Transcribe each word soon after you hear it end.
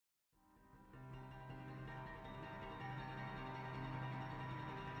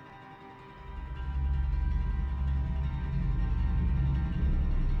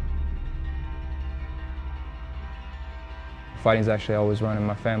Fighting's actually always run in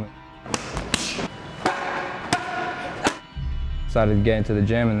my family. Decided to get into the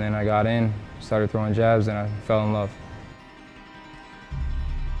gym, and then I got in, started throwing jabs, and I fell in love.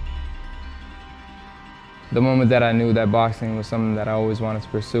 The moment that I knew that boxing was something that I always wanted to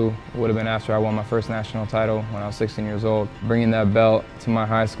pursue would have been after I won my first national title when I was 16 years old. Bringing that belt to my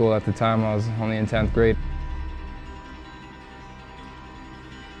high school at the time, I was only in 10th grade.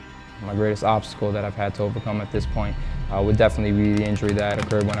 My greatest obstacle that I've had to overcome at this point would definitely be the injury that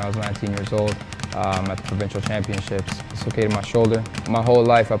occurred when I was 19 years old at the provincial championships. Dislocated my shoulder. My whole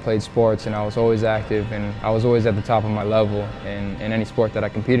life I played sports, and I was always active, and I was always at the top of my level in any sport that I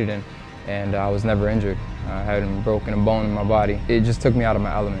competed in, and I was never injured. I hadn't broken a bone in my body. It just took me out of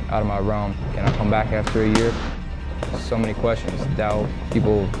my element, out of my realm. Can I come back after a year? So many questions, doubt,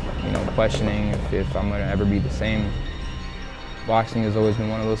 people questioning if I'm going to ever be the same. Boxing has always been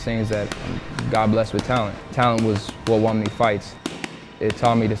one of those things that God blessed with talent. Talent was what won me fights. It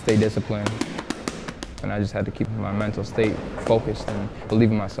taught me to stay disciplined, and I just had to keep my mental state focused and believe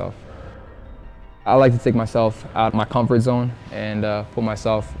in myself. I like to take myself out of my comfort zone and put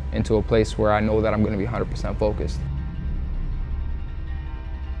myself into a place where I know that I'm going to be 100% focused.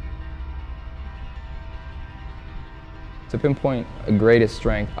 To pinpoint a greatest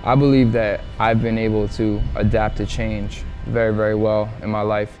strength, I believe that I've been able to adapt to change very, very well in my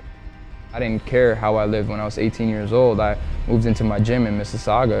life. I didn't care how I lived when I was 18 years old. I moved into my gym in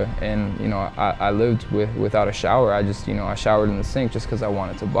Mississauga, and I lived without a shower. I showered in the sink just because I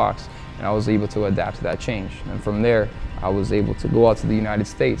wanted to box, and I was able to adapt to that change. And from there, I was able to go out to the United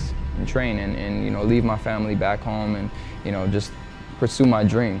States and train and leave my family back home and just pursue my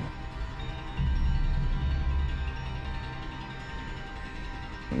dream.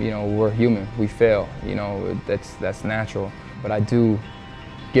 We're human, we fail, that's natural. But I do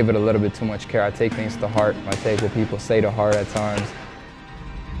give it a little bit too much care. I take things to heart. I take what people say to heart at times.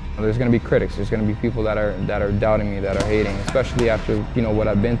 There's going to be critics. There's going to be people that are doubting me, that are hating, especially after what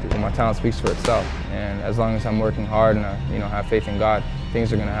I've been through. My talent speaks for itself, and as long as I'm working hard and I have faith in God,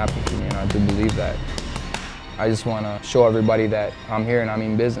 things are going to happen for me, and I do believe that. I just want to show everybody that I'm here and I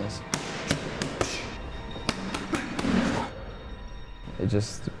mean business. It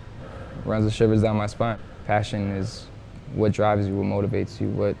just runs the shivers down my spine. Passion is what drives you, what motivates you,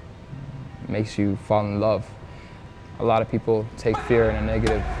 what makes you fall in love. A lot of people take fear in a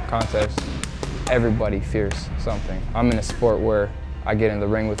negative context. Everybody fears something. I'm in a sport where I get in the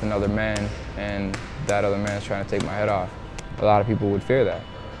ring with another man and that other man is trying to take my head off. A lot of people would fear that.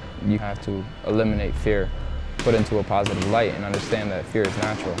 You have to eliminate fear, put it into a positive light, and understand that fear is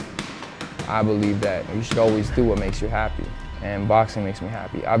natural. I believe that you should always do what makes you happy, and boxing makes me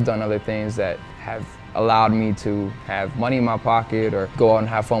happy. I've done other things that have allowed me to have money in my pocket or go out and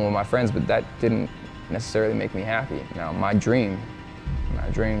have fun with my friends, but that didn't necessarily make me happy. Now, my dream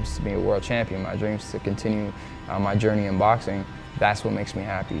is to be a world champion. My dream is to continue my journey in boxing. That's what makes me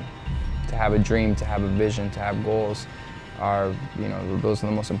happy. To have a dream, to have a vision, to have goals those are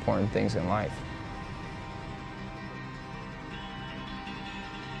the most important things in life.